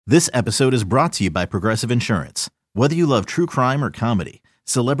This episode is brought to you by Progressive Insurance. Whether you love true crime or comedy,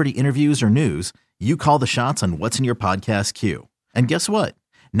 celebrity interviews or news, you call the shots on what's in your podcast queue. And guess what?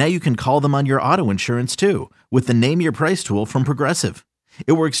 Now you can call them on your auto insurance too with the Name Your Price tool from Progressive.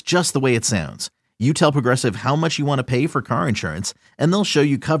 It works just the way it sounds. You tell Progressive how much you want to pay for car insurance, and they'll show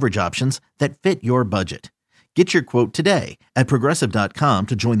you coverage options that fit your budget. Get your quote today at Progressive.com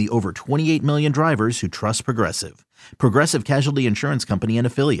to join the over 28 million drivers who trust Progressive. Progressive Casualty Insurance Company and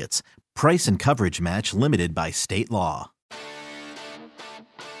Affiliates. Price and coverage match limited by state law.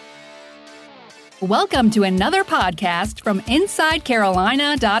 Welcome to another podcast from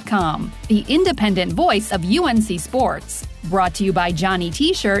InsideCarolina.com, the independent voice of UNC Sports. Brought to you by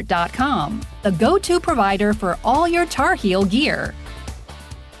JohnnyT-shirt.com, the go-to provider for all your Tar Heel gear.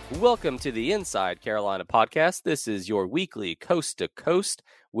 Welcome to the Inside Carolina podcast. This is your weekly Coast to Coast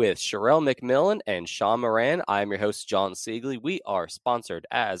with Sherelle McMillan and Sean Moran. I am your host, John Siegley. We are sponsored,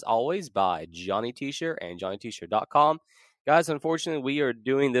 as always, by Johnny T-shirt and JohnnyT-shirt.com. Guys, unfortunately, we are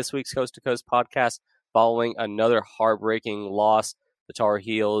doing this week's Coast to Coast podcast following another heartbreaking loss. The Tar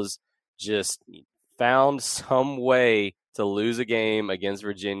Heels just found some way to lose a game against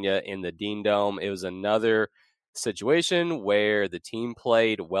Virginia in the Dean Dome. It was another situation where the team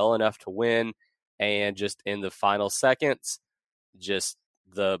played well enough to win, and just in the final seconds, just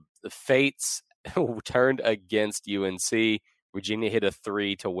the fates turned against UNC. Virginia hit a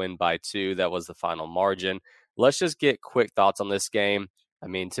 3 to win by 2. That was the final margin. Let's just get quick thoughts on this game. I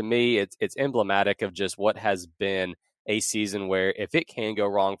mean, to me, it's emblematic of just what has been a season where if it can go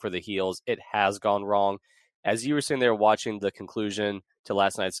wrong for the Heels, it has gone wrong. As you were sitting there watching the conclusion to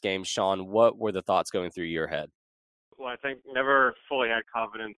last night's game, Sean, what were the thoughts going through your head? Well, I think never fully had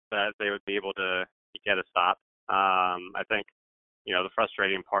confidence that they would be able to get a stop. I think, the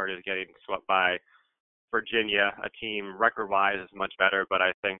frustrating part is getting swept by Virginia, a team record-wise is much better, but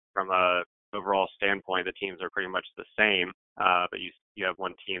I think from a overall standpoint, the teams are pretty much the same. But you have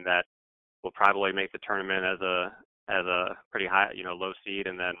one team that will probably make the tournament as a pretty high, low seed,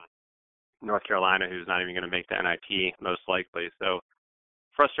 and then North Carolina, who's not even going to make the NIT most likely. So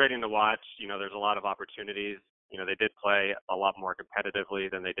frustrating to watch. There's a lot of opportunities. They did play a lot more competitively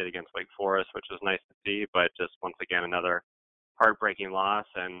than they did against Wake Forest, which was nice to see, but just once again, another heartbreaking loss,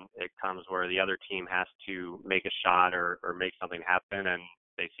 and it comes where the other team has to make a shot or make something happen, and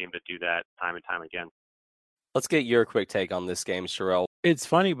they seem to do that time and time again. Let's get your quick take on this game, Sherelle. It's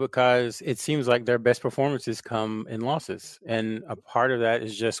funny because it seems like their best performances come in losses. And a part of that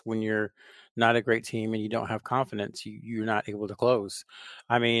is just when you're not a great team and you don't have confidence, you're not able to close.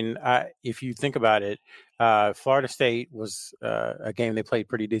 I mean, if you think about it, Florida State was a game they played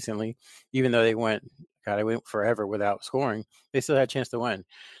pretty decently, even though they went forever without scoring. They still had a chance to win.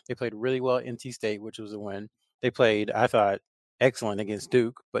 They played really well at NC State, which was a win. They played, I thought, excellent against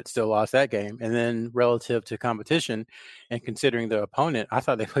Duke, but still lost that game. And then relative to competition and considering the opponent, I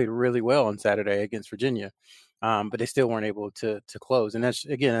thought they played really well on Saturday against Virginia, but they still weren't able to close. And that's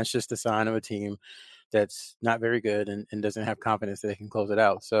just a sign of a team that's not very good and doesn't have confidence that they can close it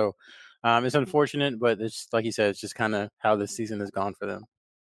out. So it's unfortunate, but it's like you said, it's just kind of how this season has gone for them.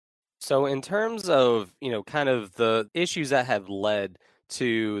 So in terms of, kind of the issues that have led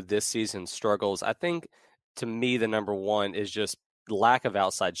to this season's struggles, I think to me, the number one is just lack of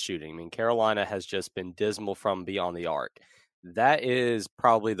outside shooting. I mean, Carolina has just been dismal from beyond the arc. That is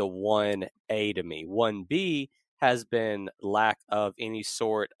probably the 1A to me. 1B has been lack of any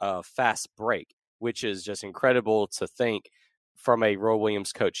sort of fast break, which is just incredible to think from a Roy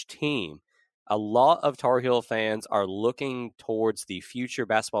Williams coach team. A lot of Tar Heel fans are looking towards the future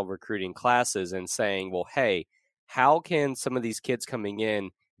basketball recruiting classes and saying, well, hey, how can some of these kids coming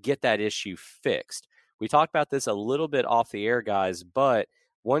in get that issue fixed? We talked about this a little bit off the air, guys, but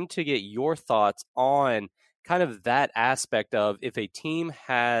wanted to get your thoughts on kind of that aspect of if a team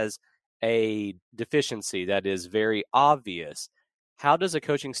has a deficiency that is very obvious, how does a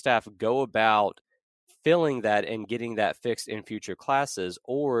coaching staff go about filling that and getting that fixed in future classes,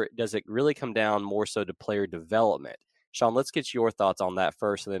 or does it really come down more so to player development? Sean, let's get your thoughts on that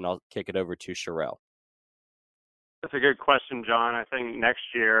first, and then I'll kick it over to Sherelle. That's a good question, John. I think next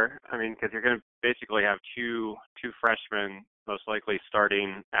year, because you're going to basically have two freshmen most likely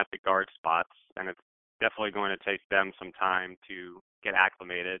starting at the guard spots, and it's definitely going to take them some time to get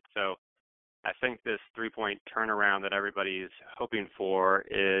acclimated. So I think this three-point turnaround that everybody's hoping for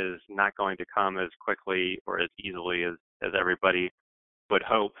is not going to come as quickly or as easily as everybody would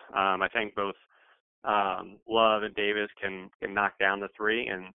hope. I think both Love and Davis can knock down the three,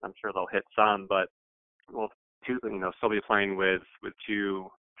 and I'm sure they'll hit some, but we'll still be playing with two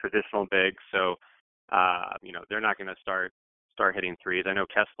traditional bigs, so they're not going to start start hitting threes. I know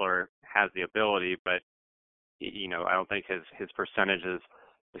Kessler has the ability, but I don't think his percentage is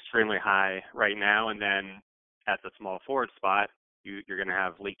extremely high right now. And then at the small forward spot, you're going to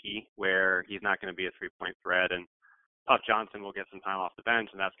have Leaky, where he's not going to be a three-point threat, and Puff Johnson will get some time off the bench,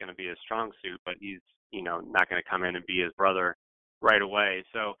 and that's going to be his strong suit, but he's not going to come in and be his brother right away.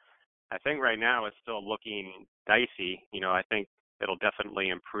 So I think right now it's still looking dicey. I think it'll definitely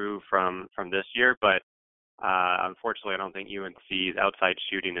improve from this year, but unfortunately, I don't think UNC's outside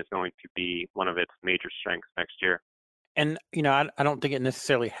shooting is going to be one of its major strengths next year. And, I don't think it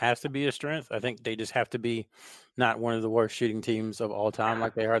necessarily has to be a strength. I think they just have to be not one of the worst shooting teams of all time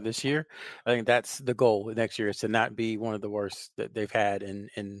like they are this year. I think that's the goal next year, is to not be one of the worst that they've had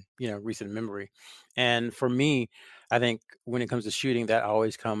in recent memory. And for me, I think when it comes to shooting, that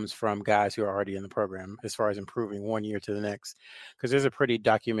always comes from guys who are already in the program as far as improving one year to the next. Because there's a pretty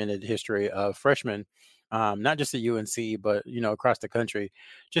documented history of freshmen, not just at UNC, but, across the country,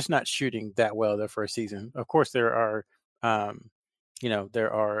 just not shooting that well their first season. Of course, there are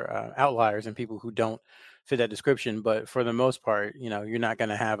outliers and people who don't fit that description, but for the most part, you're not going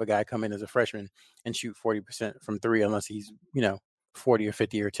to have a guy come in as a freshman and shoot 40% from three unless he's, 40 or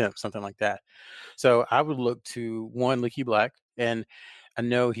 50 or attempt, something like that. So I would look to one, Leaky Black, and I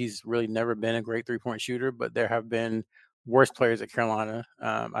know he's really never been a great 3-point shooter, but there have been worse players at Carolina,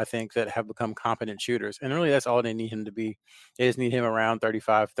 I think, that have become competent shooters. And really, that's all they need him to be. They just need him around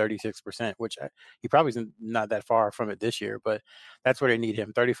 35, 36%, which he probably isn't not that far from it this year, but that's where they need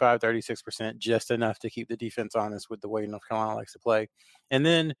him, 35, 36%, just enough to keep the defense honest with the way North Carolina likes to play. And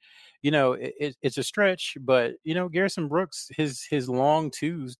then, it's a stretch, but, Garrison Brooks, his long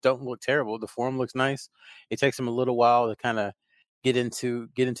twos don't look terrible. The form looks nice. It takes him a little while to kind of get into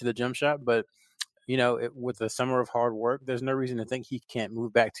the jump shot, but with the summer of hard work, there's no reason to think he can't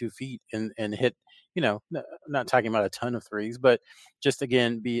move back 2 feet and hit, not talking about a ton of threes, but just,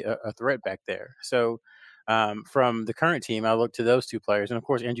 again, be a threat back there. So from the current team, I look to those two players. And, of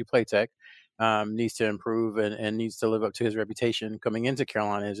course, Andrew Platek needs to improve and needs to live up to his reputation coming into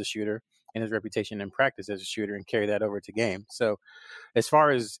Carolina as a shooter and his reputation in practice as a shooter and carry that over to game. So as far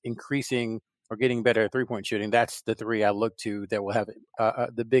as increasing or getting better at 3-point shooting, that's the three I look to that will have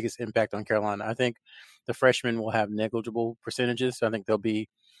the biggest impact on Carolina. I think the freshmen will have negligible percentages. So I think they'll be,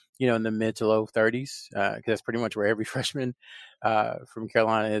 in the mid to low 30s, because that's pretty much where every freshman from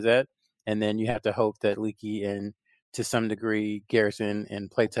Carolina is at. And then you have to hope that Leaky and, to some degree, Garrison and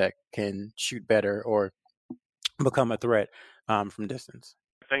Platek can shoot better or become a threat from distance.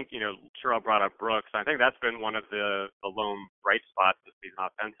 I think, Terrell brought up Brooks. I think that's been one of the lone bright spots this season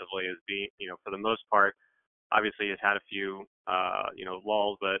offensively, is being, for the most part, obviously he's had a few,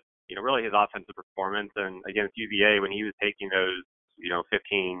 lulls, but, really his offensive performance, and against UVA, when he was taking those,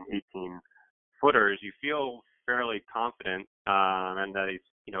 15, 18 footers, you feel fairly confident, and that he's,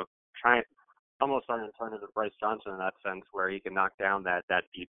 trying, almost starting to turn into Bryce Johnson in that sense, where he can knock down that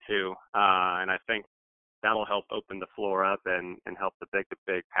deep too. And I think that'll help open the floor up and help the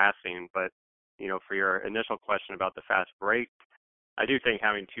big passing. But, for your initial question about the fast break, I do think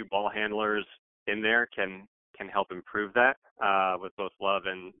having two ball handlers in there can help improve that with both Love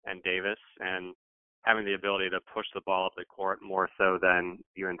and Davis, and having the ability to push the ball up the court more so than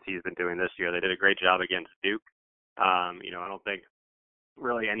UNC has been doing this year. They did a great job against Duke. I don't think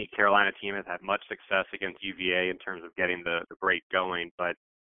really any Carolina team has had much success against UVA in terms of getting the break going, but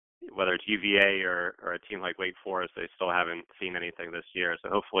whether it's UVA or a team like Wake Forest, they still haven't seen anything this year. So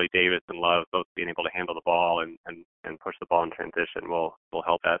hopefully Davis and Love both being able to handle the ball and push the ball in transition will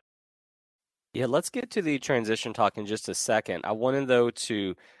help that. Yeah, let's get to the transition talk in just a second. I wanted, though,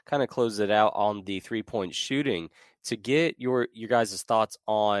 to kind of close it out on the 3-point shooting to get your guys' thoughts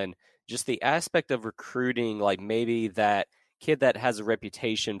on just the aspect of recruiting, like maybe that kid that has a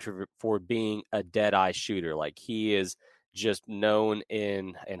reputation for being a dead-eye shooter. Like he is just known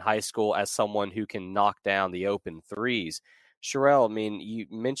in high school as someone who can knock down the open threes. Sherelle, I mean, you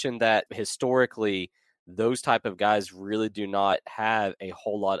mentioned that historically those type of guys really do not have a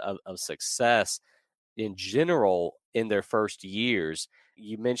whole lot of success in general in their first years.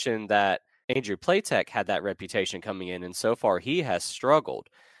 You mentioned that Andrew Platek had that reputation coming in, and so far he has struggled.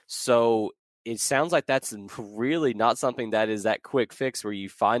 So it sounds like that's really not something that is that quick fix where you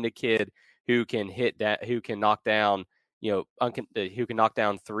find a kid who can who can knock down, who can knock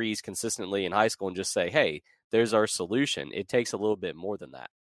down threes consistently in high school and just say, hey, there's our solution. It takes a little bit more than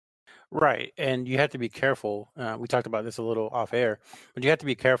that. Right. And you have to be careful. We talked about this a little off air, but you have to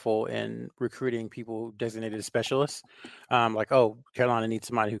be careful in recruiting people designated as specialists. Like, oh, Carolina needs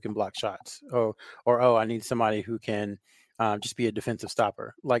somebody who can block shots. Or I need somebody who can just be a defensive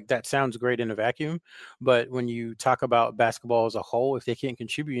stopper. Like, that sounds great in a vacuum, but when you talk about basketball as a whole, if they can't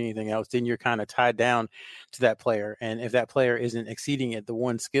contribute anything else, then you're kind of tied down to that player. And if that player isn't exceeding at the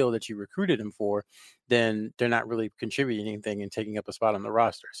one skill that you recruited him for, then they're not really contributing anything and taking up a spot on the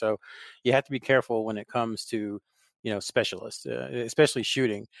roster. So you have to be careful when it comes to, specialists, especially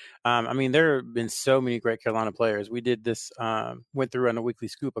shooting. I mean, there have been so many great Carolina players. We did this, went through on a Weekly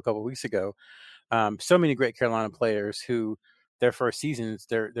Scoop a couple of weeks ago. So many great Carolina players who their first seasons,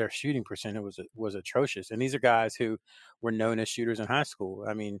 their shooting percentage was atrocious. And these are guys who were known as shooters in high school.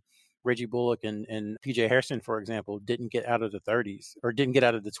 I mean, Reggie Bullock and PJ Harrison, for example, didn't get out of the 30s or didn't get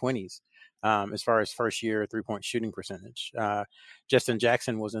out of the 20s as far as first year 3-point shooting percentage. Justin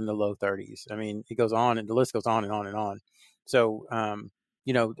Jackson was in the low 30s. I mean, it goes on and the list goes on and on and on. So,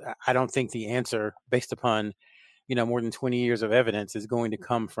 I don't think the answer based upon more than 20 years of evidence is going to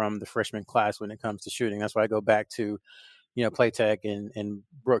come from the freshman class when it comes to shooting. That's why I go back to, Playtech and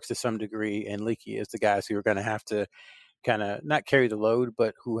Brooks to some degree and Leaky as the guys who are going to have to kind of not carry the load,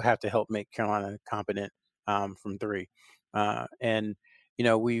 but who have to help make Carolina competent from three. And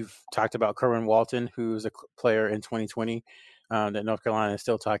we've talked about Kerwin Walton, who's a player in 2020 that North Carolina is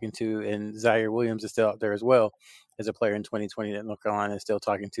still talking to, and Zaire Williams is still out there as well as a player in 2020 that North Carolina is still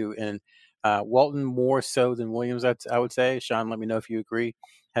talking to. And Walton more so than Williams, I would say. Sean, let me know if you agree,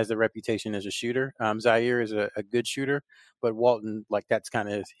 has the reputation as a shooter. Zaire is a good shooter, but Walton, that's kind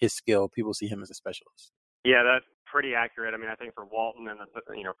of his skill. People see him as a specialist. Yeah, that's pretty accurate. I mean, I think for Walton, and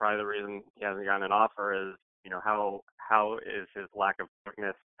probably the reason he hasn't gotten an offer is, how is his lack of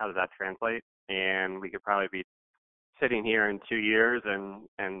quickness? How does that translate? And we could probably be sitting here in 2 years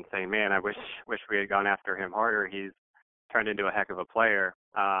and saying, man, I wish we had gone after him harder. He's turned into a heck of a player.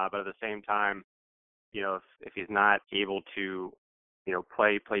 But at the same time, if he's not able to,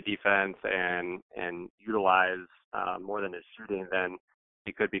 play defense and utilize more than his shooting, then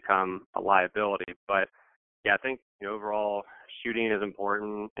he could become a liability. But yeah, I think overall shooting is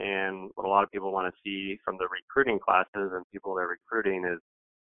important, and what a lot of people want to see from the recruiting classes and people they're recruiting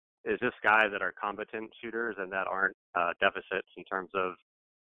is just guys that are competent shooters and that aren't deficits in terms of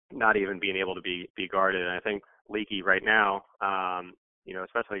not even being able to be guarded. And I think Leaky right now,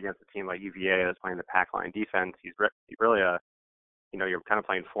 especially against a team like UVA that's playing the pack line defense, he's really you're kind of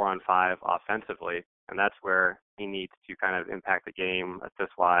playing 4-on-5 offensively, and that's where he needs to kind of impact the game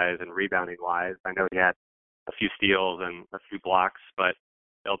assist-wise and rebounding-wise. I know he had a few steals and a few blocks, but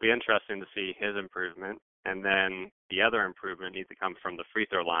it'll be interesting to see his improvement. And then the other improvement needs to come from the free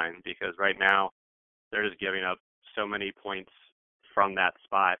throw line, because right now they're just giving up so many points from that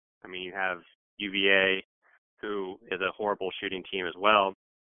spot. I mean, you have UVA, who is a horrible shooting team as well.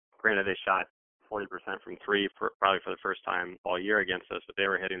 Granted, they shot 40% from three probably for the first time all year against us, but they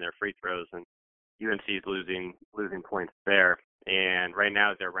were hitting their free throws, and UNC is losing points there. And right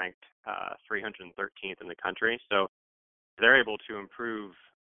now they're ranked 313th in the country. So if they're able to improve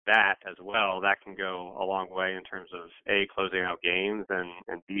that as well, that can go a long way in terms of A, closing out games,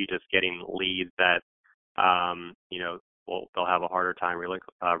 and B, just getting leads that they'll have a harder time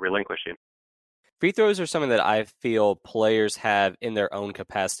relinquishing. Free throws are something that I feel players have in their own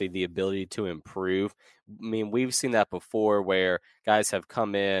capacity the ability to improve. I mean, we've seen that before where guys have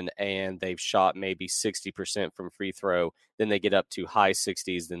come in and they've shot maybe 60% from free throw, then they get up to high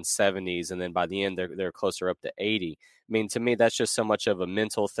 60s, then 70s, and then by the end they're closer up to 80. I mean, to me, that's just so much of a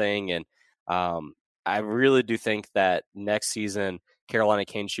mental thing, and I really do think that next season Carolina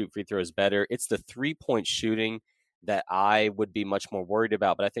can shoot free throws better. It's the 3-point shooting that I would be much more worried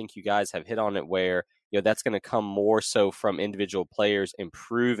about, but I think you guys have hit on it where that's going to come more so from individual players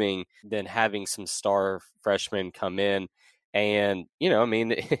improving than having some star freshmen come in. And I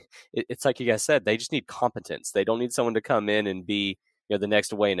mean, it's like you guys said, they just need competence. They don't need someone to come in and be the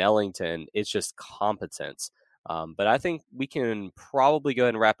next Wayne Ellington. It's just competence. But I think we can probably go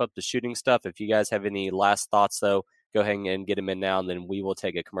ahead and wrap up the shooting stuff. If you guys have any last thoughts, though, go ahead and get them in now, and then we will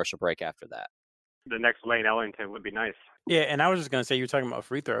take a commercial break after that. The next Wayne Ellington would be nice. Yeah, and I was just going to say, you're talking about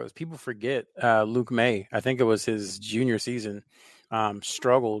free throws. People forget Luke May. I think it was his junior season,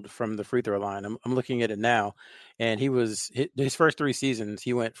 struggled from the free throw line. I'm looking at it now, and his first 3 seasons,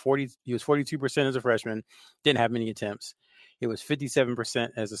 he was 42% as a freshman, didn't have many attempts. It was 57%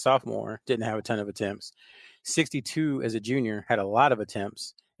 as a sophomore, didn't have a ton of attempts. 62 as a junior, had a lot of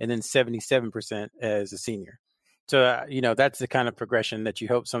attempts, and then 77% as a senior. So, that's the kind of progression that you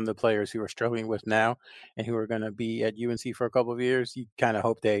hope some of the players who are struggling with now and who are going to be at UNC for a couple of years, you kind of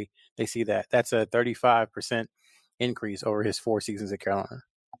hope they see that. That's a 35% increase over his 4 seasons at Carolina.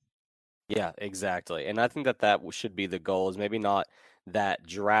 Yeah, exactly. And I think that should be the goal, is maybe not that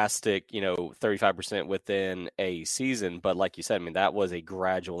drastic, 35% within a season, but like you said, I mean, that was a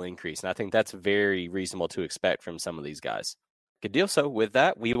gradual increase. And I think that's very reasonable to expect from some of these guys. Good deal. So with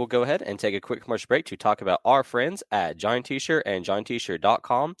that, we will go ahead and take a quick commercial break to talk about our friends at Giant T-Shirt and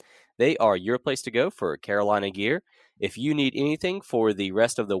GiantT-Shirt.com. They are your place to go for Carolina gear. If you need anything for the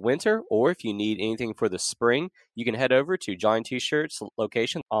rest of the winter, or if you need anything for the spring, you can head over to Giant T-Shirt's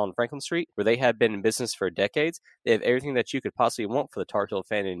location on Franklin Street, where they have been in business for decades. They have everything that you could possibly want for the Tar Heel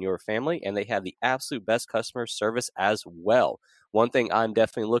fan in your family, and they have the absolute best customer service as well. One thing I'm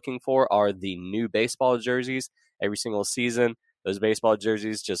definitely looking for are the new baseball jerseys every single season. Those baseball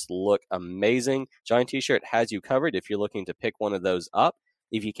jerseys just look amazing. Giant T-Shirt has you covered if you're looking to pick one of those up.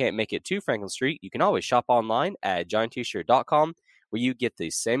 If you can't make it to Franklin Street, you can always shop online at GiantT-Shirt.com, where you get the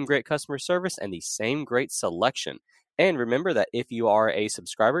same great customer service and the same great selection. And remember that if you are a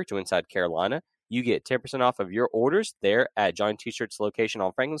subscriber to Inside Carolina, you get 10% off of your orders there at Giant T-Shirt's location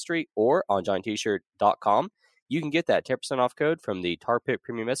on Franklin Street or on GiantT-Shirt.com. You can get that 10% off code from the Tar Pit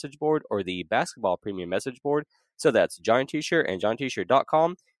Premium Message Board or the Basketball Premium Message Board. So that's Giant T-Shirt and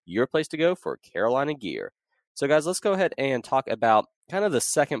GiantT-Shirt.com, your place to go for Carolina gear. So guys, let's go ahead and talk about kind of the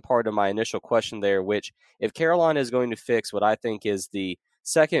second part of my initial question there, which if Carolina is going to fix what I think is the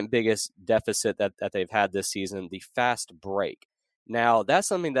second biggest deficit that they've had this season, the fast break. Now, that's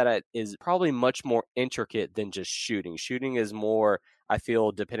something that is probably much more intricate than just shooting. Shooting is more, I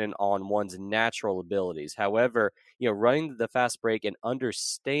feel, dependent on one's natural abilities. However, running the fast break and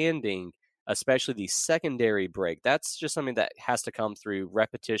understanding especially the secondary break, that's just something that has to come through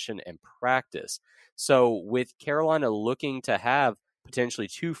repetition and practice. So with Carolina looking to have potentially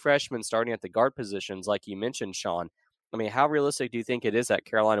two freshmen starting at the guard positions, like you mentioned, Sean, I mean, how realistic do you think it is that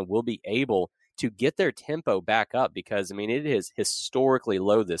Carolina will be able to get their tempo back up? Because, I mean, it is historically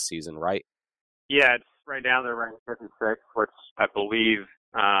low this season, right? Yeah, it's right now they're ranked 56, which I believe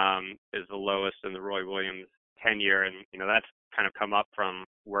is the lowest in the Roy Williams tenure, and that's kind of come up from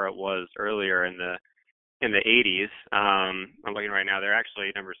where it was earlier in the 80s. I'm looking right now; they're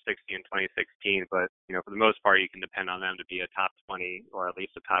actually number 60 in 2016. But for the most part, you can depend on them to be a top 20 or at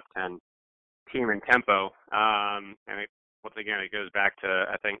least a top 10 team in tempo. Once again, it goes back to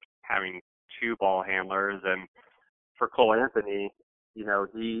I think having two ball handlers, and for Cole Anthony, he's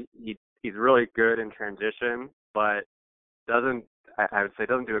really good in transition, but doesn't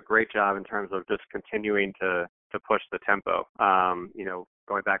do a great job in terms of just continuing to push the tempo.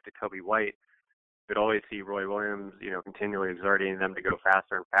 Going back to Kobe White, you could always see Roy Williams, continually exerting them to go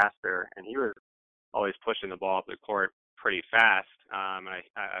faster and faster, and he was always pushing the ball up the court pretty fast. And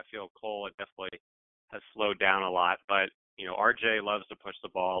I feel Cole definitely has slowed down a lot, but RJ loves to push the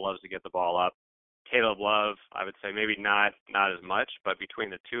ball, loves to get the ball up. Caleb Love, I would say maybe not as much, but between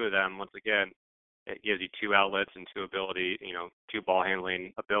the two of them, once again, it gives you two outlets and two two ball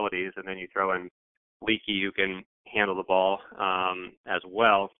handling abilities, and then you throw in Leaky who can handle the ball as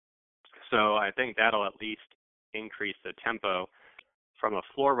well. So I think that'll at least increase the tempo. From a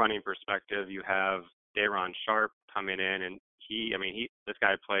floor running perspective, you have Day'Ron Sharpe coming in, and this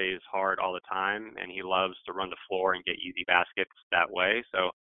guy plays hard all the time, and he loves to run the floor and get easy baskets that way. So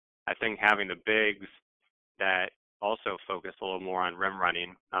I think having the bigs that also focus a little more on rim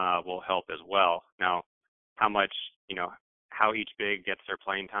running will help as well. Now, how each big gets their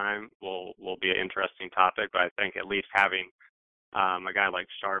playing time will be an interesting topic, but I think at least having a guy like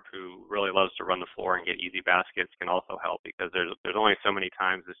Sharpe who really loves to run the floor and get easy baskets can also help, because there's only so many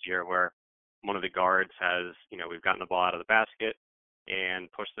times this year where one of the guards has, we've gotten the ball out of the basket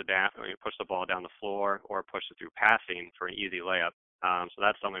and pushed the ball down the floor or pushed it through passing for an easy layup. So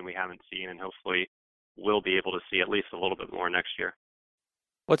that's something we haven't seen, and hopefully we'll be able to see at least a little bit more next year.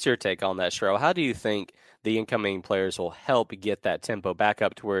 What's your take on that, Sherrill? How do you think the incoming players will help get that tempo back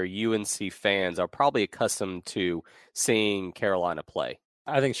up to where UNC fans are probably accustomed to seeing Carolina play?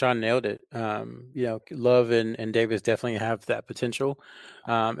 I think Sean nailed it. Love and Davis definitely have that potential.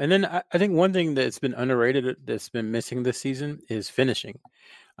 And then I think one thing that's been underrated, that's been missing this season, is finishing.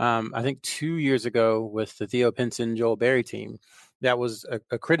 I think 2 years ago with the Theo Pinson, Joel Berry team, that was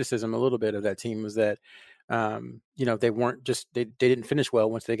a criticism a little bit of that team, was that they didn't finish well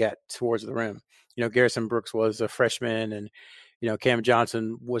once they got towards the rim. Garrison Brooks was a freshman, and Cam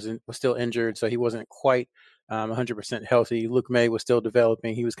Johnson was still injured, so he wasn't quite 100% healthy. Luke May was still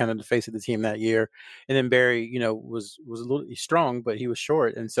developing. He was kind of the face of the team that year. And then Barry, was a little strong, but he was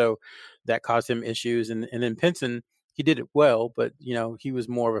short. And so that caused him issues. And then Pinson, he did it well, but, he was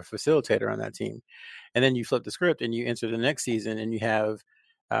more of a facilitator on that team. And then you flip the script and you enter the next season and you have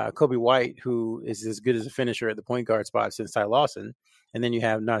Kobe White, who is as good as a finisher at the point guard spot since Ty Lawson. And then you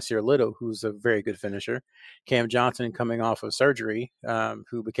have Nasir Little, who's a very good finisher. Cam Johnson coming off of surgery,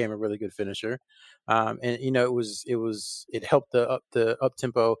 who became a really good finisher. And it helped the up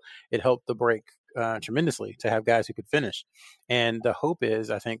tempo. It helped the break tremendously to have guys who could finish. And the hope is,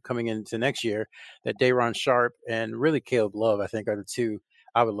 I think, coming into next year, that Day'Ron Sharpe and really Caleb Love, I think, are the two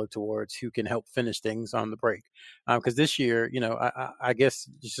I would look towards who can help finish things on the break. Because this year, I guess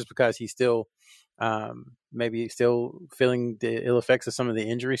just because he's still maybe still feeling the ill effects of some of the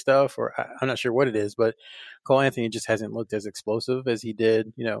injury stuff, or I'm not sure what it is, but Cole Anthony just hasn't looked as explosive as he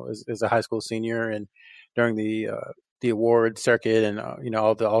did, as a high school senior and during the award circuit and,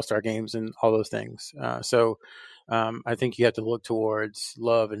 all the All-Star games and all those things. So I think you have to look towards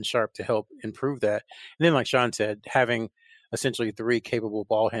Love and Sharpe to help improve that. And then, like Sean said, having essentially three capable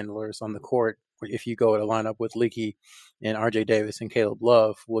ball handlers on the court, if you go to line up with Leaky and RJ Davis and Caleb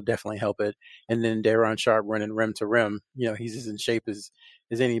Love, will definitely help it. And then Day'Ron Sharpe running rim to rim, he's as in shape as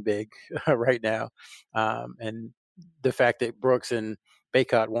any big right now. And the fact that Brooks and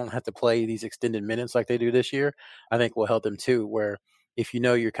Bacot won't have to play these extended minutes like they do this year, I think will help them too, where if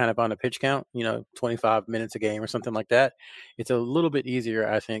you're kind of on a pitch count, 25 minutes a game or something like that, it's a little bit easier,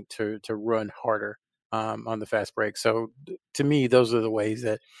 I think, to run harder on the fast break. So to me, those are the ways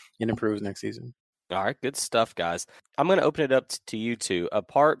that it improves next season. All right, good stuff, guys. I'm going to open it up to you two.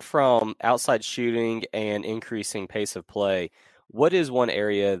 Apart from outside shooting and increasing pace of play, what is one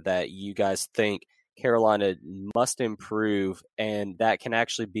area that you guys think Carolina must improve and that can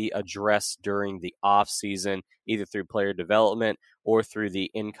actually be addressed during the off season, either through player development or through the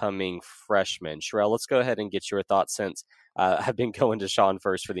incoming freshmen? Sherelle, let's go ahead and get your thoughts since I've been going to Sean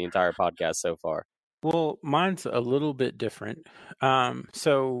first for the entire podcast so far. Well, mine's a little bit different.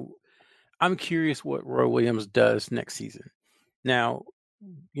 So I'm curious what Roy Williams does next season. Now,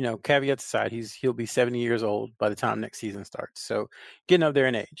 caveats aside, he'll be 70 years old by the time next season starts. So getting up there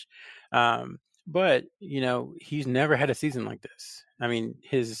in age. But he's never had a season like this. I mean,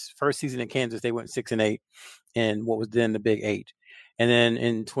 his first season at Kansas, they went 6-8 in what was then the Big Eight. And then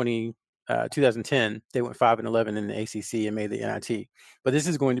in 2010, they went 5-11 in the ACC and made the NIT. But this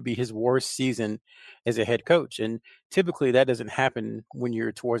is going to be his worst season as a head coach. And typically that doesn't happen when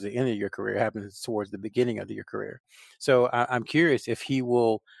you're towards the end of your career. It happens towards the beginning of your career. So I'm curious if he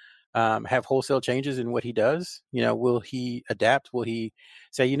will have wholesale changes in what he does. Will he adapt? Will he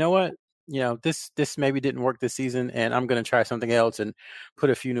say, you know what? This maybe didn't work this season and I'm going to try something else and put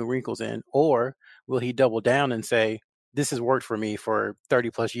a few new wrinkles in? Or will he double down and say, this has worked for me for 30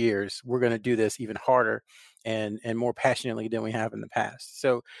 plus years. We're going to do this even harder and more passionately than we have in the past.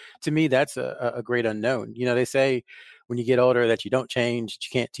 So to me, that's a great unknown. They say when you get older that you don't change, you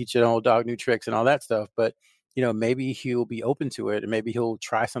can't teach an old dog new tricks and all that stuff. But, maybe he'll be open to it and maybe he'll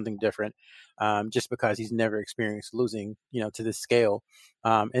try something different just because he's never experienced losing, to this scale.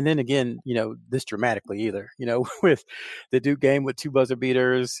 And then again, this dramatically either, with the Duke game with 2 buzzer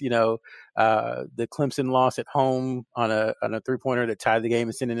beaters, the Clemson loss at home on a 3-pointer that tied the game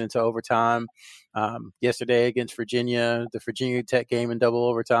and sent it into overtime. Yesterday against Virginia, the Virginia Tech game in double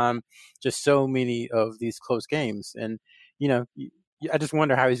overtime, just so many of these close games. And, I just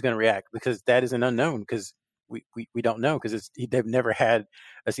wonder how he's going to react because that is an unknown because we don't know because they've never had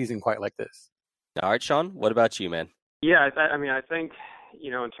a season quite like this. All right, Sean, what about you, man? Yeah, I think,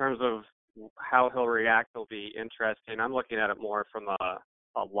 in terms of how he'll react, will be interesting. I'm looking at it more from a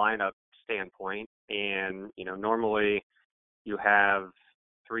lineup standpoint. And, normally you have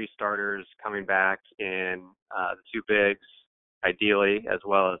 3 starters coming back in the 2 bigs, ideally, as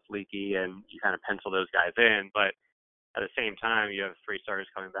well as Leaky, and you kind of pencil those guys in. But at the same time, you have 3 starters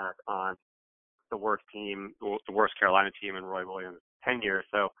coming back on the worst Carolina team in Roy Williams' tenure.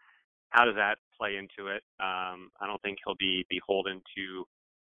 So how does that play into it? I don't think he'll be beholden to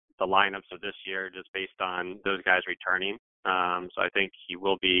the lineups of this year just based on those guys returning. So I think he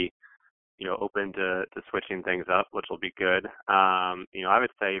will be, open to switching things up, which will be good. I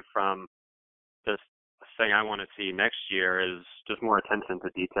would say from this thing I want to see next year is just more attention to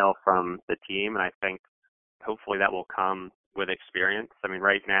detail from the team. And I think hopefully that will come with experience. I mean,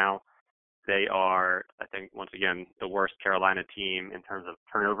 right now, they are, I think, once again, the worst Carolina team in terms of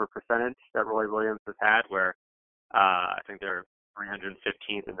turnover percentage that Roy Williams has had, where I think they're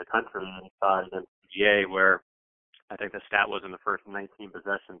 315th in the country inside against PGA, where I think the stat was in the first 19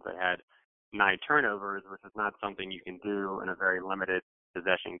 possessions they had 9 turnovers, which is not something you can do in a very limited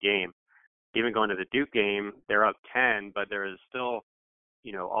possession game. Even going to the Duke game, they're up 10, but there is still,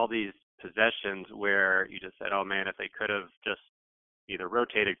 all these possessions where you just said, oh man, if they could have just either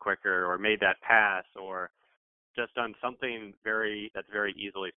rotated quicker or made that pass or just done something that's very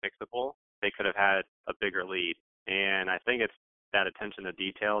easily fixable, they could have had a bigger lead. And I think it's that attention to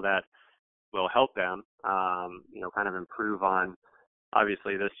detail that will help them, kind of improve on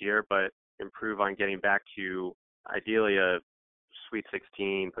obviously this year, but improve on getting back to ideally a Sweet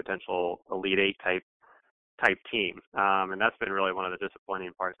 16, potential Elite Eight type team. And that's been really one of the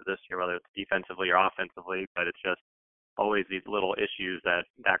disappointing parts of this year, whether it's defensively or offensively, but it's just always these little issues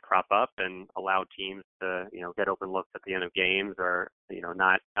that crop up and allow teams to, get open looks at the end of games, or,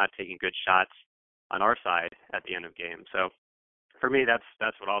 not taking good shots on our side at the end of games. So for me, that's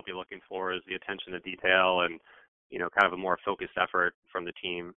what I'll be looking for, is the attention to detail and, kind of a more focused effort from the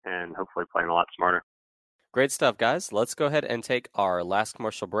team, and hopefully playing a lot smarter. Great stuff, guys. Let's go ahead and take our last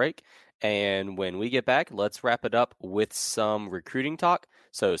commercial break. And when we get back, let's wrap it up with some recruiting talk.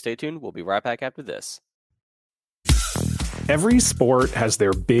 So stay tuned. We'll be right back after this. Every sport has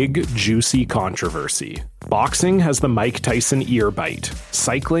their big, juicy controversy. Boxing has the Mike Tyson ear bite.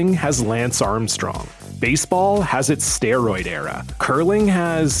 Cycling has Lance Armstrong. Baseball has its steroid era. Curling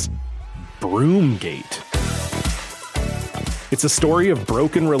has Broomgate. It's a story of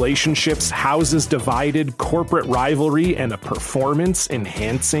broken relationships, houses divided, corporate rivalry, and a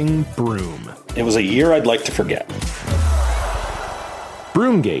performance-enhancing broom. It was a year I'd like to forget.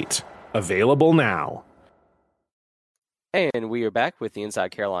 Broomgate. Available now. And we are back with the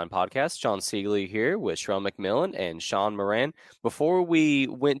Inside Carolina podcast. John Siegley here with Sherrell McMillan and Sean Moran. Before we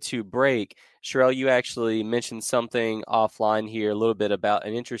went to break, Sherrell, you actually mentioned something offline here, a little bit about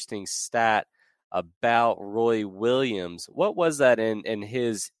an interesting stat about Roy Williams. What was that in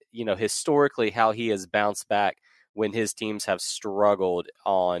his, historically, how he has bounced back when his teams have struggled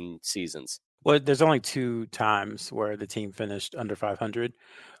on seasons? Well, there's only 2 times where the team finished under 500.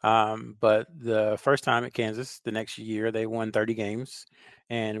 But the first time at Kansas, the next year, they won 30 games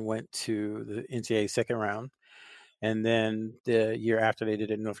and went to the NCAA second round. And then the year after they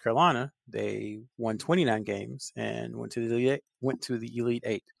did it in North Carolina, they won 29 games and went to the Elite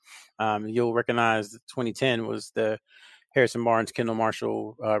Eight. You'll recognize 2010 was the Harrison Barnes, Kendall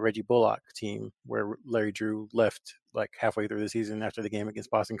Marshall, Reggie Bullock team, where Larry Drew left like halfway through the season after the game against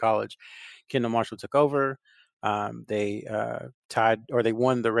Boston College. Kendall Marshall took over. They they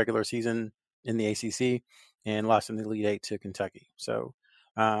won the regular season in the ACC and lost in the Elite Eight to Kentucky. So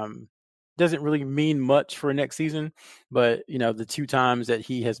doesn't really mean much for next season, but the 2 times that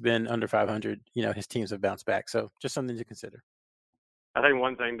he has been under 500, his teams have bounced back. So just something to consider. I think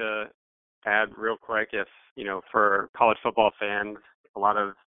one thing to add real quick, if, for college football fans, a lot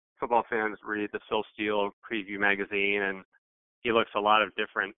of football fans read the Phil Steele preview magazine, and he looks a lot of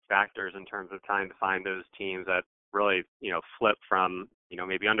different factors in terms of trying to find those teams that really, flip from,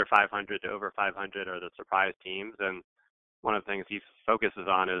 maybe under 500 to over 500, or the surprise teams. And one of the things he focuses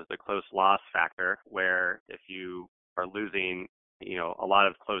on is the close loss factor, where if you are losing, a lot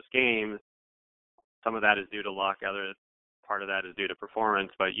of close games, some of that is due to luck, other part of that is due to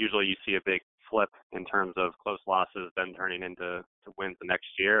performance, but usually you see a big flip in terms of close losses then turning into wins the next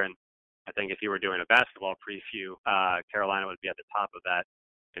year. And I think if you were doing a basketball preview, Carolina would be at the top of that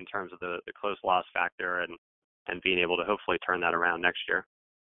in terms of the close loss factor and being able to hopefully turn that around next year.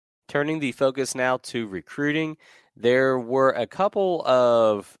 Turning the focus now to recruiting, there were a couple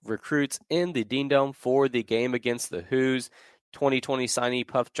of recruits in the Dean Dome for the game against the Hoos. 2020 signee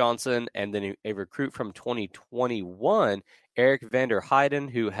Puff Johnson, and then a recruit from 2021, Eric Vander Heiden,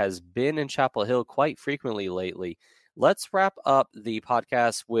 who has been in Chapel Hill quite frequently lately. Let's wrap up the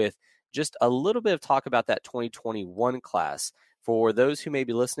podcast with just a little bit of talk about that 2021 class. For those who may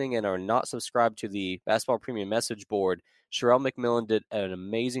be listening and are not subscribed to the Basketball Premium Message Board, Sherrell McMillan did an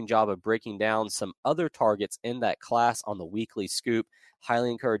amazing job of breaking down some other targets in that class on the Weekly Scoop.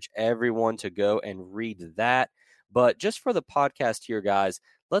 Highly encourage everyone to go and read that. But just for the podcast here, guys,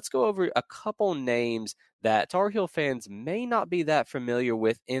 let's go over a couple names that Tar Heel fans may not be that familiar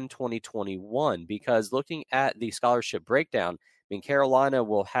with in 2021, because looking at the scholarship breakdown, Carolina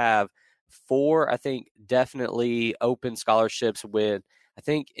will have 4, I think, definitely open scholarships with, I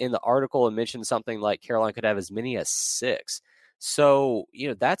think in the article it mentioned something like Carolina could have as many as 6. So,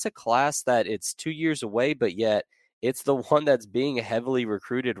 that's a class that it's 2 years away, but yet it's the one that's being heavily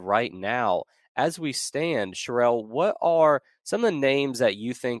recruited right now. As we stand, Sherrell, what are some of the names that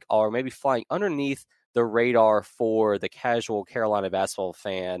you think are maybe flying underneath the radar for the casual Carolina basketball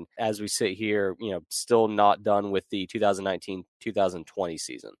fan as we sit here, still not done with the 2019-2020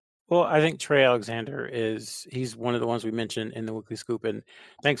 season? Well, I think Trey Alexander he's one of the ones we mentioned in the Weekly Scoop, and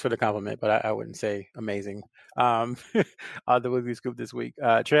thanks for the compliment, but I wouldn't say amazing. On the Weekly Scoop this week,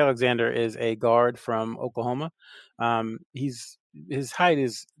 Trey Alexander is a guard from Oklahoma. His height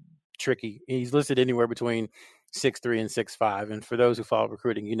is tricky. He's listed anywhere between 6'3" and 6'5", and for those who follow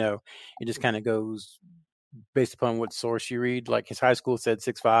recruiting, it just kind of goes based upon what source you read. Like his high school said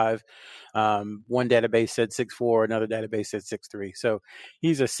 6'5", one database said 6'4", another database said 6'3". So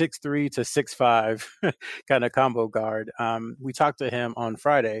he's a 6'3" to 6'5" kind of combo guard. We talked to him on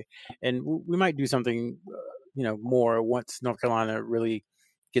Friday, and we might do something, more once North Carolina really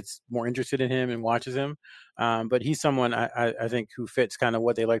gets more interested in him and watches him. But he's someone I think who fits kind of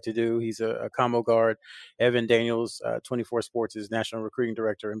what they like to do. He's a combo guard. Evan Daniels, 24 Sports, is national recruiting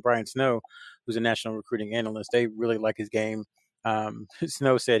director, and Brian Snow, who's a national recruiting analyst, they really like his game.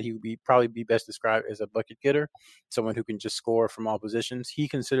 Snow said he would probably be best described as a bucket getter, someone who can just score from all positions. He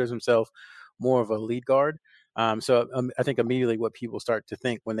considers himself more of a lead guard. So I think immediately what people start to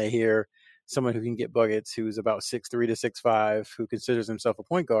think when they hear someone who can get buckets, who's about 6'3" to 6'5", who considers himself a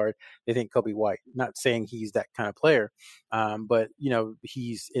point guard, they think Kobe White. Not saying he's that kind of player, but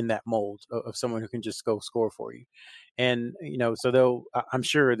he's in that mold of someone who can just go score for you. And so I'm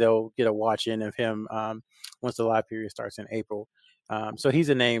sure they'll get a watch in of him once the live period starts in April. So he's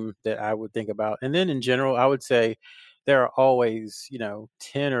a name that I would think about. And then in general, I would say there are always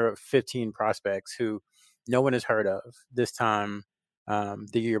 10 or 15 prospects who no one has heard of this time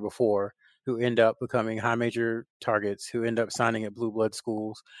the year before, who end up becoming high major targets, who end up signing at blue blood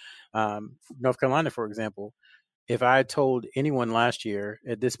schools. North Carolina, for example, if I had told anyone last year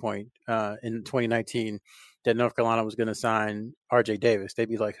at this point in 2019 that North Carolina was going to sign RJ Davis, they'd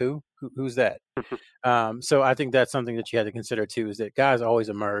be like, who's that? So I think that's something that you had to consider too, is that guys always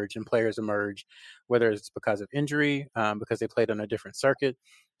emerge and players emerge, whether it's because of injury, because they played on a different circuit.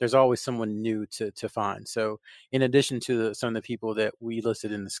 There's always someone new to find. So in addition to some of the people that we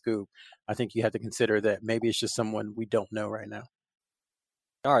listed in the scoop, I think you have to consider that maybe it's just someone we don't know right now.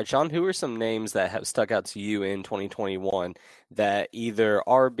 All right, Sean, who are some names that have stuck out to you in 2021 that either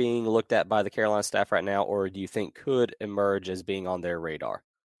are being looked at by the Carolina staff right now, or do you think could emerge as being on their radar?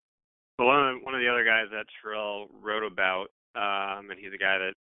 Well, one of the other guys that Terrell wrote about, and he's a guy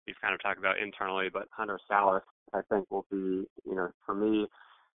that we've kind of talked about internally, but Hunter Sallis, I think, will be, for me,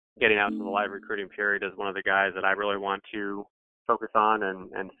 getting out to the live recruiting period is one of the guys that I really want to focus on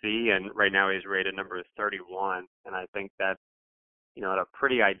and see. And right now he's rated number 31, and I think that's at a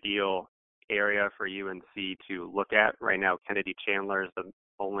pretty ideal area for UNC to look at. Right now, Kennedy Chandler is the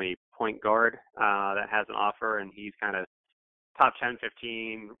only point guard that has an offer, and he's kind of top 10,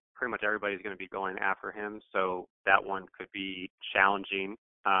 15. Pretty much everybody's going to be going after him, so that one could be challenging.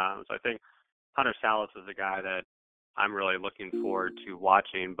 So I think Hunter Sallis is a guy that I'm really looking forward to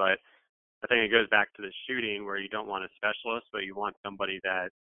watching, but I think it goes back to the shooting where you don't want a specialist, but you want somebody that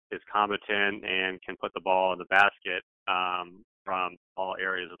is competent and can put the ball in the basket from all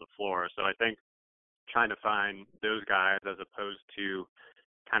areas of the floor. So I think trying to find those guys as opposed to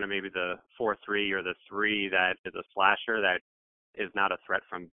kind of maybe the 4-3 or the 3 that is a slasher that is not a threat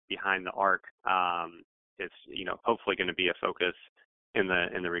from behind the arc is hopefully going to be a focus in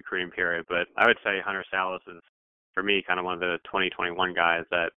the recruiting period. But I would say Hunter Sallis is, for me, kind of one of the 2021 guys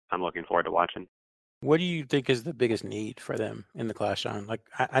that I'm looking forward to watching. What do you think is the biggest need for them in the class, Sean? Like,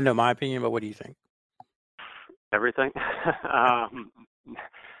 I know my opinion, but what do you think? Everything. I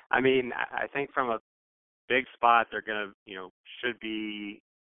think from a big spot, they're going to, should be,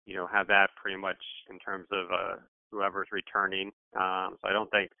 have that pretty much in terms of whoever's returning. So I don't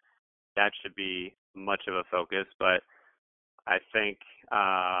think that should be much of a focus, but I think,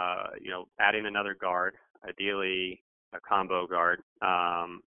 adding another guard, ideally a combo guard. I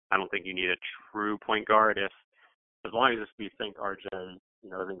don't think you need a true point guard as long as we think RJ,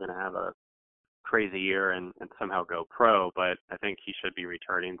 isn't going to have a crazy year and somehow go pro, but I think he should be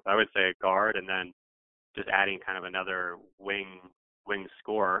returning. So I would say a guard, and then just adding kind of another wing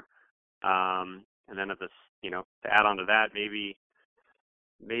scorer. And then to add on to that, maybe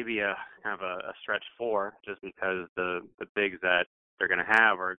a kind of a stretch 4, just because the bigs that they're going to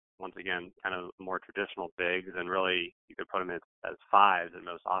have are, once again, kind of more traditional bigs, and really you could put them as 5s in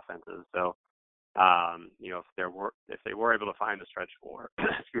most offenses. So, if they were able to find a stretch 4, a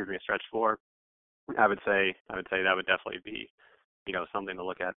stretch 4, I would say that would definitely be, something to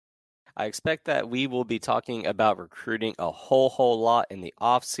look at. I expect that we will be talking about recruiting a whole lot in the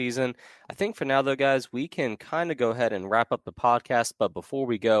off season. I think for now, though, guys, we can kind of go ahead and wrap up the podcast. But before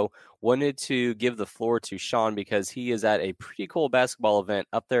we go, wanted to give the floor to Sean because he is at a pretty cool basketball event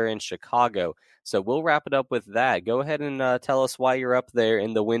up there in Chicago. So we'll wrap it up with that. Go ahead and tell us why you're up there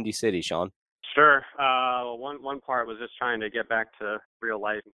in the Windy City, Sean. Sure. One part was just trying to get back to real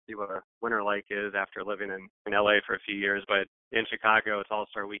life and see what a winter like is after living in LA for a few years. But in Chicago, it's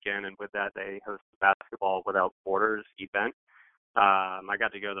All-Star Weekend, and with that, they host the Basketball Without Borders event. I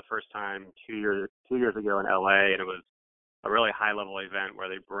got to go the first time 2 years ago in LA, and it was a really high-level event where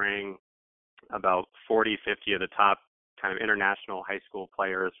they bring about 40, 50 of the top kind of international high school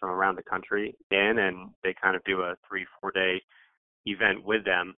players from around the country in, and they kind of do a 3-4 day event with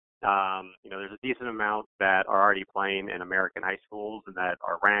them. There's a decent amount that are already playing in American high schools and that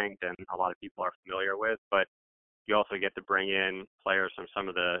are ranked and a lot of people are familiar with, but you also get to bring in players from some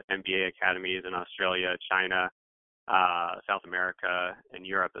of the NBA academies in Australia, China, South America, and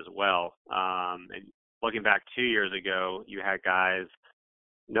Europe as well. And looking back 2 years ago, you had guys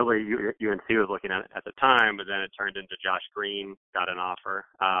nobody UNC was looking at the time, but then it turned into Josh Green got an offer.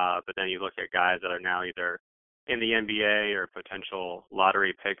 But then you look at guys that are now either in the NBA or potential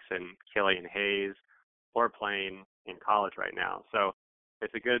lottery picks in Killian Hayes or playing in college right now. So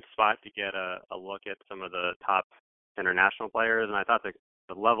it's a good spot to get a look at some of the top international players. And I thought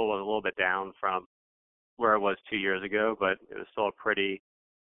the level was a little bit down from where it was 2 years ago, but it was still a pretty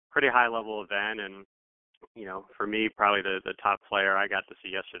high level event. And for me, probably the top player I got to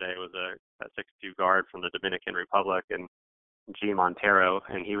see yesterday was a 6'2" guard from the Dominican Republic, and G. Montero,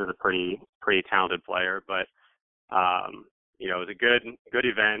 and he was a pretty talented player. But it was a good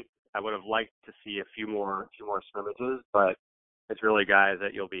event. I would have liked to see a few more scrimmages, but it's really guys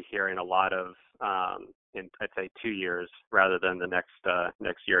that you'll be hearing a lot of in, I'd say, 2 years rather than the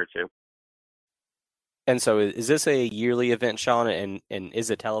next year or two. And so is this a yearly event, Sean, and is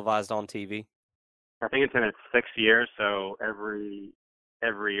it televised on TV? I think it's in its 6th year, so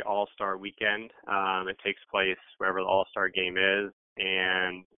every All-Star weekend, it takes place wherever the All-Star game is,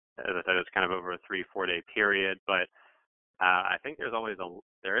 and as I said, it's kind of over a 3-4 day period. But I think there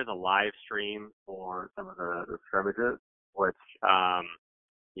is a live stream for some of the scrimmages, which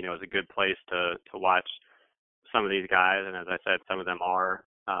is a good place to watch some of these guys. And as I said, some of them are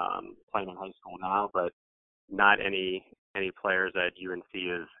playing in high school now, but not any players that UNC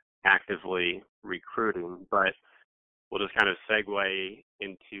is actively recruiting. But we'll just kind of segue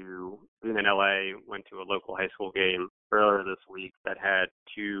into being in LA, went to a local high school game earlier this week that had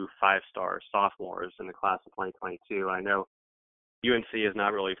 2 5-star sophomores in the class of 2022. I know UNC is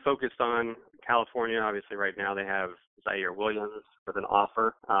not really focused on California. Obviously right now they have Zaire Williams with an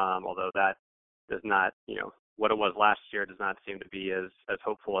offer, although that does not, what it was last year does not seem to be as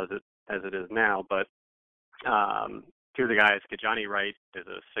hopeful as it is now. But 2 of the guys, Kajani Wright is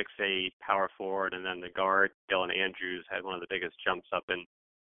a 6'8" power forward, and then the guard, Dylan Andrews, had one of the biggest jumps up in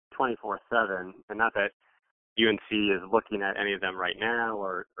 24/7. And not that UNC is looking at any of them right now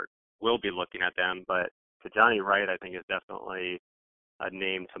or will be looking at them, but Kajani Wright, I think, is definitely a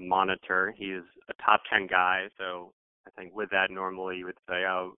name to monitor. He's a top 10 guy, so I think with that, normally you would say,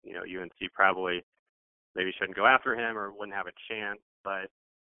 UNC probably maybe shouldn't go after him or wouldn't have a chance. But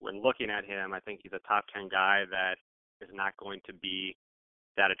when looking at him, I think he's a top 10 guy that is not going to be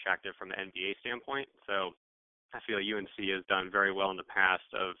that attractive from the NBA standpoint. So I feel UNC has done very well in the past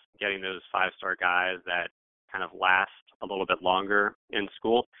of getting those 5-star guys that kind of last a little bit longer in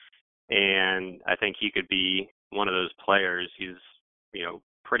school. And I think he could be one of those players. He's,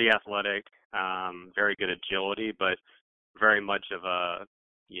 pretty athletic, very good agility, but very much of a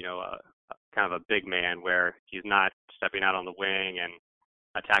kind of a big man where he's not stepping out on the wing and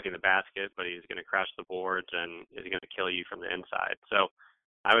attacking the basket, but he's going to crash the boards and is going to kill you from the inside. So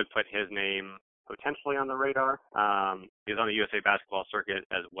I would put his name potentially on the radar. He's on the USA basketball circuit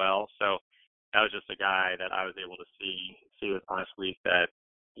as well. So that was just a guy that I was able to see this last week that,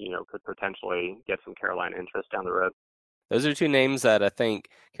 could potentially get some Carolina interest down the road. Those are 2 names that I think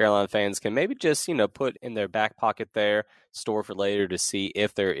Carolina fans can maybe just, put in their back pocket there, store for later to see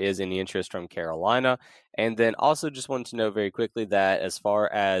if there is any interest from Carolina. And then also just wanted to know very quickly that as far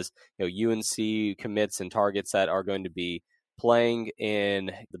as, UNC commits and targets that are going to be playing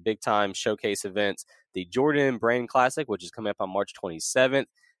in the big time showcase events, the Jordan Brand Classic, which is coming up on March 27th.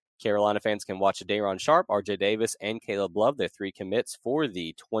 Carolina fans can watch Day'Ron Sharpe, RJ Davis, and Caleb Love, their 3 commits for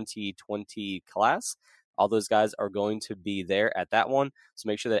the 2020 class. All those guys are going to be there at that one, so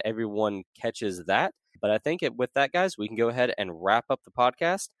make sure that everyone catches that. But I think with that, guys, we can go ahead and wrap up the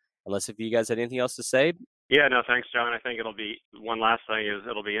podcast, unless if you guys had anything else to say. Yeah, no, thanks, John. I think it'll be one last thing is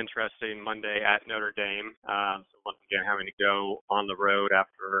it'll be interesting Monday at Notre Dame. So once again, having to go on the road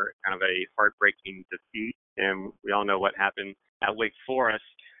after kind of a heartbreaking defeat, and we all know what happened at Wake Forest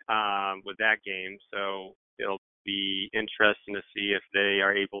with that game. So it'll be interesting to see if they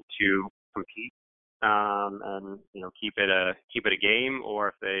are able to compete and keep it a game, or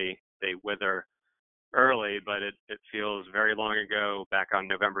if they wither early. But it feels very long ago, back on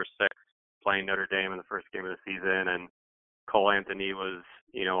November 6th, playing Notre Dame in the first game of the season, and Cole Anthony was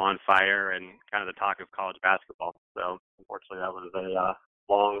on fire and kind of the talk of college basketball. So unfortunately, that was a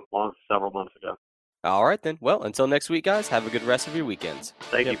long several months ago. All right then. Well, until next week, guys, have a good rest of your weekends.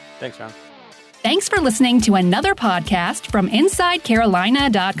 Thank you. Thanks, John. Thanks for listening to another podcast from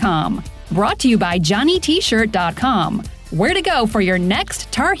InsideCarolina.com. Brought to you by JohnnyT-Shirt.com. Where to go for your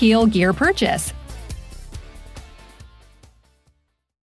next Tar Heel gear purchase.